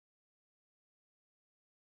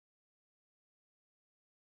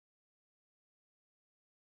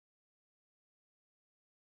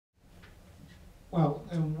Well,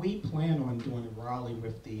 we plan on doing a Raleigh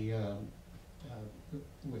with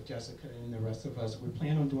Jessica and the rest of us. We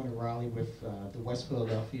plan on doing a Raleigh with the West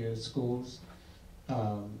Philadelphia schools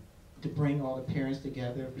to bring all the parents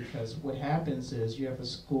together, because what happens is you have a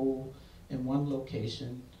school in one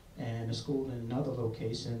location and a school in another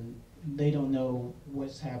location. They don't know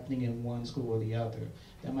what's happening in one school or the other.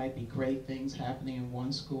 There might be great things happening in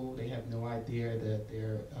one school. They have no idea that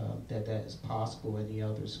that is possible in the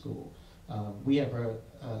other school. We have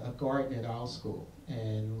a garden at our school,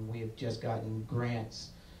 and we have just gotten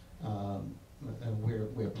grants.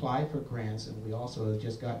 We applied for grants, and we also have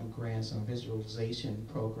just gotten grants on visualization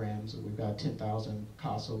programs. We've got 10,000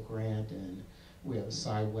 CASO grant, and we have a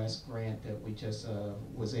SciWest grant that we just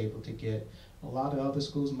was able to get. A lot of other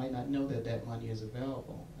schools might not know that that money is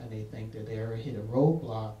available, and they think that they're hit a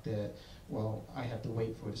roadblock that, well, I have to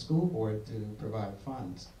wait for the school board to provide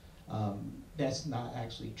funds. That's not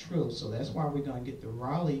actually true, so that's why we're going to get the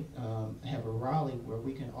Raleigh, have a Raleigh where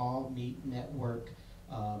we can all meet, network,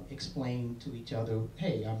 explain to each other,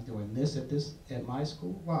 hey, I'm doing this at my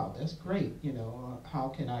school. Wow, that's great. You know, how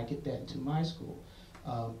can I get that into my school?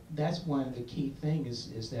 That's one of the key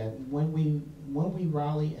things is that when we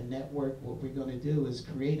rally and network, what we're going to do is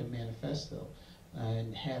create a manifesto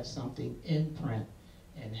and have something in print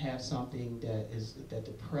and have something that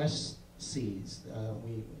the press sees.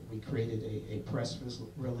 We created a press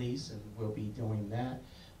release, and we'll be doing that.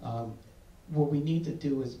 What we need to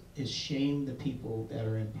do is shame the people that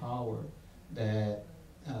are in power, that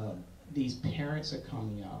these parents are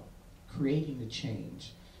coming out, creating the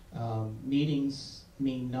change. Meetings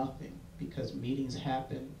mean nothing, because meetings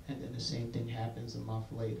happen and then the same thing happens a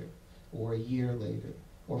month later, or a year later,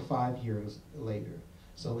 or 5 years later.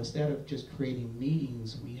 So instead of just creating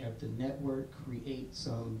meetings, we have to network, create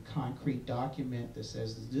some concrete document that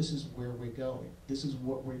says this is where we're going, this is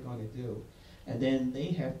what we're going to do. And then they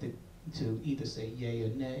have to either say yay or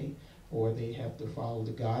nay, or they have to follow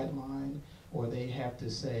the guideline, or they have to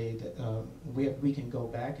say that we can go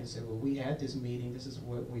back and say, well, we had this meeting, this is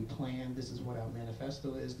what we planned, this is what our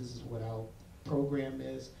manifesto is, this is what our program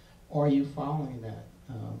is. Are you following that?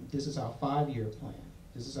 This is our 5-year plan.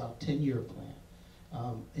 This is our 10-year plan.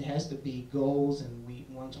 It has to be goals, and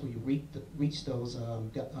once we reach those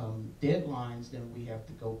deadlines, then we have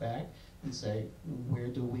to go back and say, where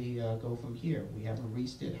do we go from here? We haven't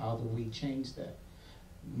reached it. How do we change that?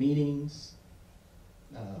 Meetings,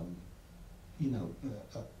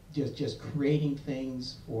 just creating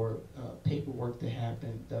things for paperwork to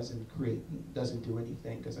happen doesn't do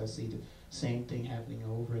anything, because I see the same thing happening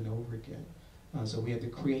over and over again. So we have to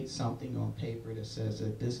create something on paper that says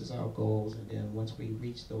that this is our goals, and then once we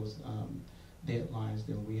reach those deadlines,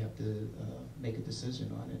 then we have to make a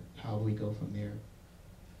decision on it. How do we go from there?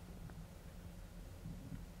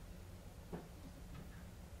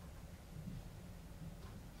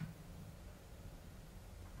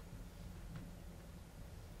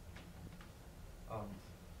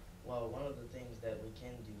 Well, one of the things that we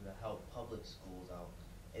can do to help public schools out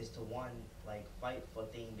is to, one, like, fight for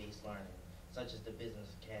theme-based learning, such as the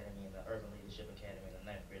Business Academy and the Urban Leadership Academy and the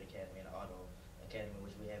Ninth Grade Academy and the Auto Academy,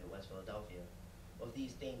 which we have at West Philadelphia. With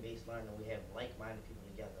these theme-based learning, we have like-minded people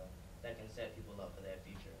together that can set people up for that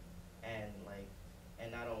future. And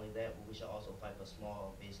not only that, but we should also fight for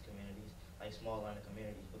small-based communities, like small learning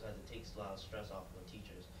communities, because it takes a lot of stress off of the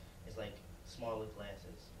teachers. It's like smaller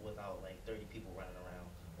classes without like 30 people running around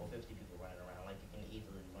or 50 people running around. Like, you can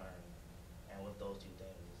easily learn. And with those two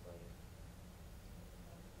things, it's like,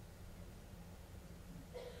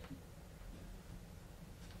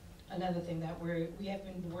 another thing that we have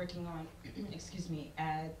been working on, excuse me,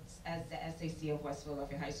 as the SAC of West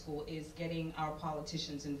Philadelphia High School, is getting our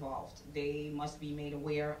politicians involved. They must be made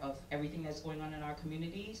aware of everything that's going on in our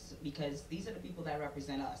communities, because these are the people that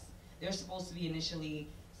represent us. They're supposed to be initially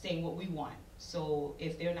saying what we want. So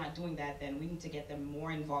if they're not doing that, then we need to get them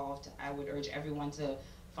more involved. I would urge everyone to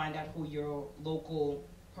find out who your local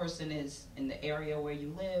person is in the area where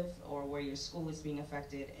you live or where your school is being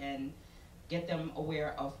affected, and get them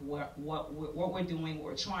aware of what we're doing, what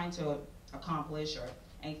we're trying to accomplish, or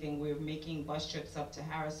anything. We're making bus trips up to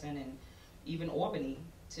Harrison and even Albany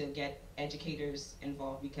to get educators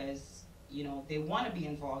involved, because they want to be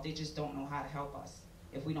involved, they just don't know how to help us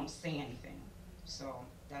if we don't say anything. So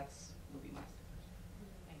that's would be my suggestion.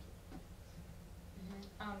 Thank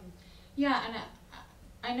you. Yeah, and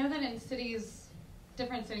I know that in cities,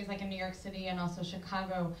 different cities like in New York City and also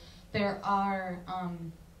Chicago, there are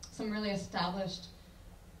some really established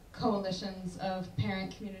coalitions of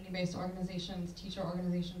parent community-based organizations, teacher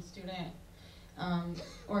organizations, student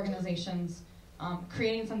organizations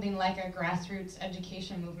creating something like a grassroots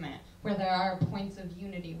education movement where there are points of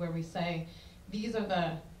unity where we say, these are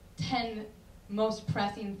the 10 most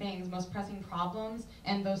pressing things, most pressing problems,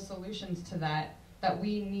 and those solutions to that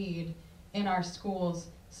we need in our schools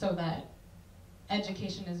so that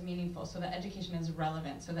education is meaningful, so that education is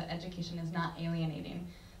relevant, so that education is not alienating,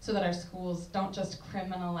 so that our schools don't just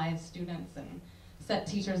criminalize students and set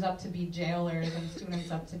teachers up to be jailers and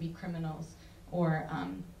students up to be criminals, or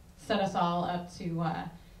set us all up to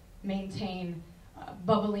maintain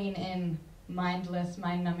bubbling in mindless,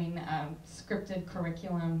 mind-numbing, scripted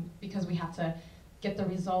curriculum because we have to get the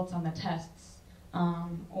results on the tests,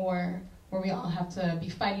 or where we all have to be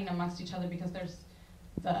fighting amongst each other because there's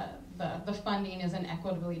the funding isn't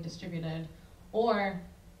equitably distributed, or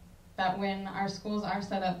that when our schools are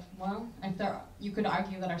set up, well, you could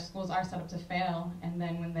argue that our schools are set up to fail, and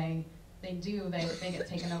then when they get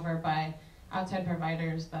taken over by outside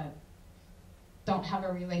providers that don't have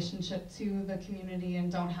a relationship to the community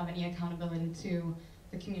and don't have any accountability to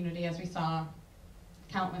the community, as we saw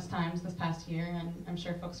countless times this past year, and I'm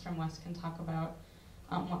sure folks from West can talk about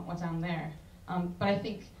what went down there. But I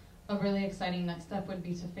think a really exciting next step would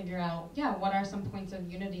be to figure out, what are some points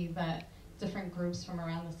of unity that different groups from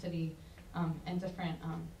around the city and different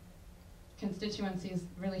constituencies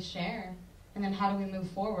really share, and then how do we move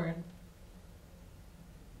forward?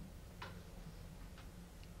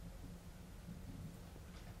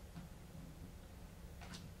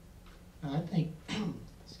 I think,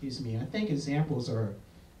 I think examples are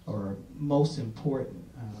most important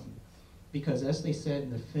because, as they said in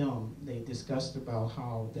the film, they discussed about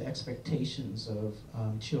how the expectations of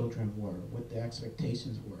children were, what the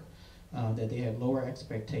expectations were, that they had lower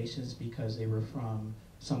expectations because they were from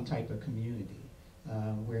some type of community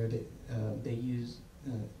where they use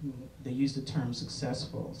the term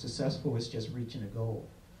successful. Successful is just reaching a goal.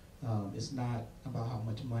 It's not about how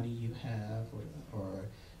much money you have or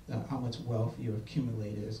how much wealth you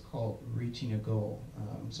accumulated. Is called reaching a goal.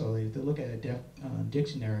 So they look at a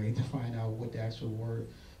dictionary to find out what the actual word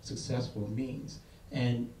successful means.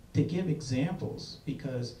 And to give examples,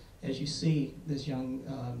 because as you see, this young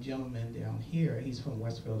gentleman down here, he's from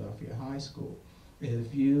West Philadelphia High School.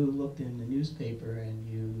 If you looked in the newspaper and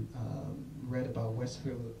you read about West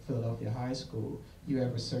Philadelphia High School, you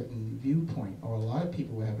have a certain viewpoint, or a lot of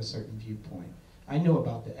people will have a certain viewpoint. I know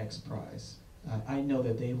about the X Prize. I know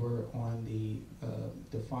that they were on the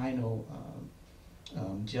final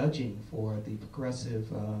judging for the Progressive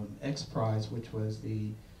X Prize, which was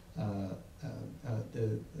the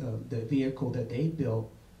vehicle that they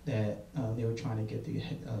built that they were trying to get to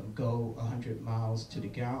go 100 miles to the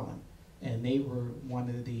gallon, and they were one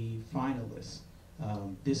of the finalists.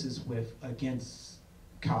 This is against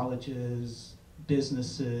colleges,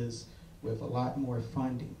 businesses, with a lot more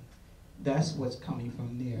funding. That's what's coming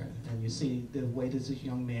from there. And you see the way this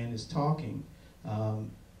young man is talking.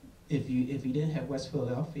 If you didn't have West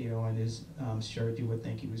Philadelphia on his shirt, you would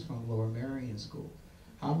think he was from Lower Merion School.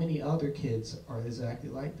 How many other kids are exactly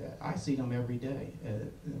like that? I see them every day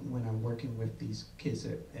when I'm working with these kids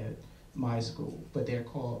at my school, but they're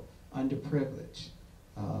called underprivileged.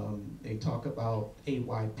 They talk about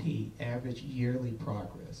AYP, average yearly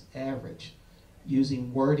progress, average,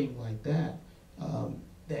 using wording like that.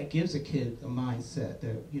 That gives a kid a mindset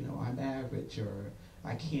that, I'm average or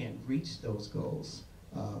I can't reach those goals.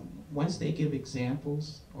 Once they give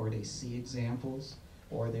examples, or they see examples,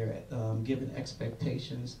 or they're given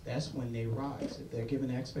expectations, that's when they rise. If they're given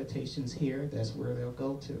expectations here, that's where they'll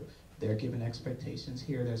go to. If they're given expectations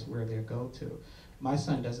here, that's where they'll go to. My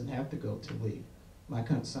son doesn't have to go to Lee. My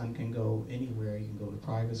son can go anywhere. He can go to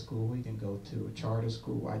private school, he can go to a charter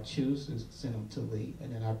school. I choose to send him to Lee,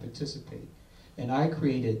 and then I participate. And I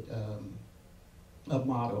created a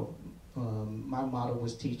motto. My motto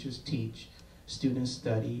was teachers teach, students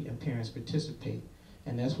study, and parents participate.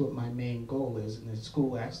 And that's what my main goal is. And the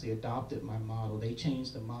school actually adopted my model. They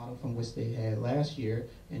changed the model from which they had last year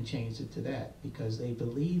and changed it to that because they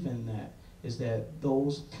believe in that, is that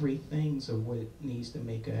those three things are what needs to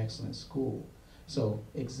make an excellent school. So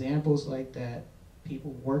examples like that,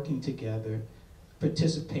 people working together,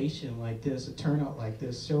 participation like this, a turnout like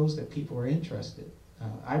this, shows that people are interested.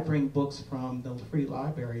 I bring books from the free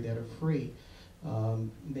library that are free.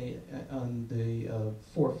 On the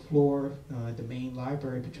fourth floor, the main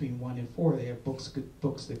library between 1 and 4, they have books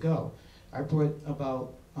to go. I brought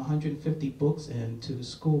about 150 books into the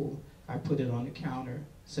school. I put it on the counter,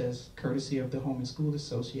 says courtesy of the Home and School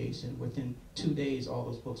Association. Within 2 days, all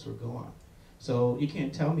those books were gone. So you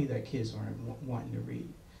can't tell me that kids aren't wanting to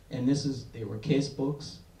read. And they were kids'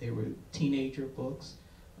 books, they were teenager books,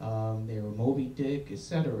 they were Moby Dick,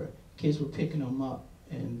 etc. kids were picking them up.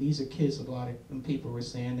 And these are kids, a lot of people were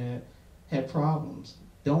saying that had problems,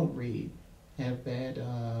 don't read, have bad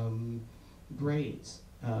grades.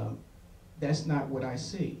 That's not what I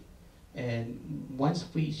see. And once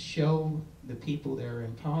we show the people that are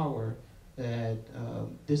in power that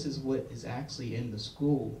this is what is actually in the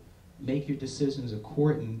school, make your decisions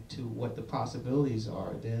according to what the possibilities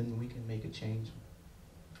are, then we can make a change.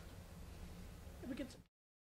 We get